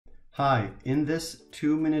Hi, in this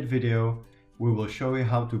 2-minute video, we will show you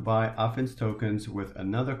how to buy AFINS tokens with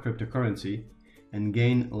another cryptocurrency and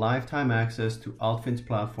gain lifetime access to altFINS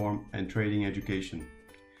platform and trading education.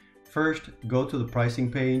 First, go to the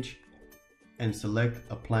pricing page and select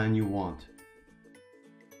a plan you want.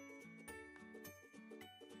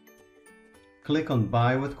 Click on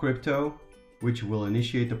Buy with Crypto, which will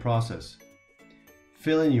initiate the process.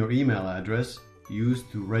 Fill in your email address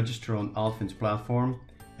used to register on altFINS platform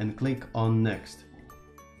and click on Next.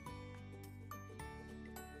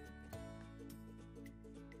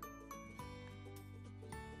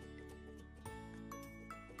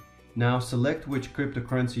 Now select which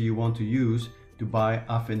cryptocurrency you want to use to buy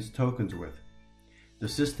AFINS tokens with. The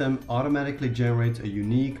system automatically generates a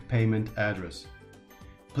unique payment address.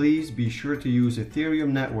 Please be sure to use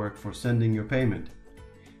Ethereum network for sending your payment.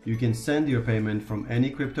 You can send your payment from any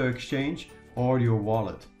crypto exchange or your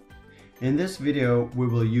wallet. In this video, we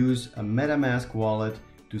will use a MetaMask wallet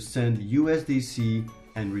to send USDC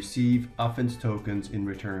and receive AFINS tokens in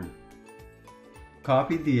return.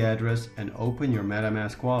 Copy the address and open your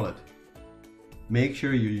MetaMask wallet. Make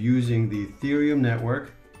sure you're using the Ethereum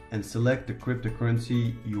network and select the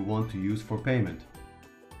cryptocurrency you want to use for payment.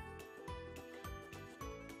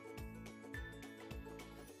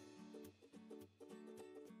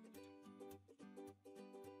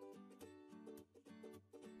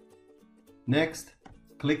 Next,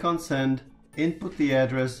 click on Send, input the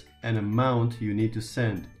address and amount you need to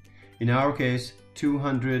send. In our case,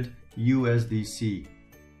 200 USDC.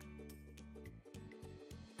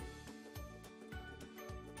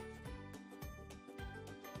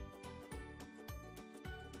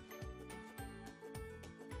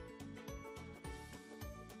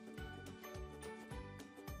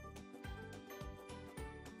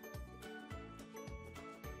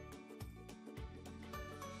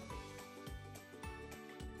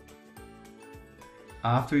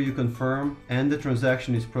 After you confirm and the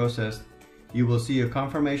transaction is processed, you will see a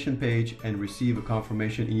confirmation page and receive a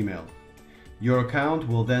confirmation email. Your account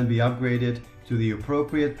will then be upgraded to the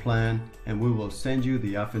appropriate plan and we will send you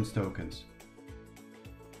the AFINS tokens.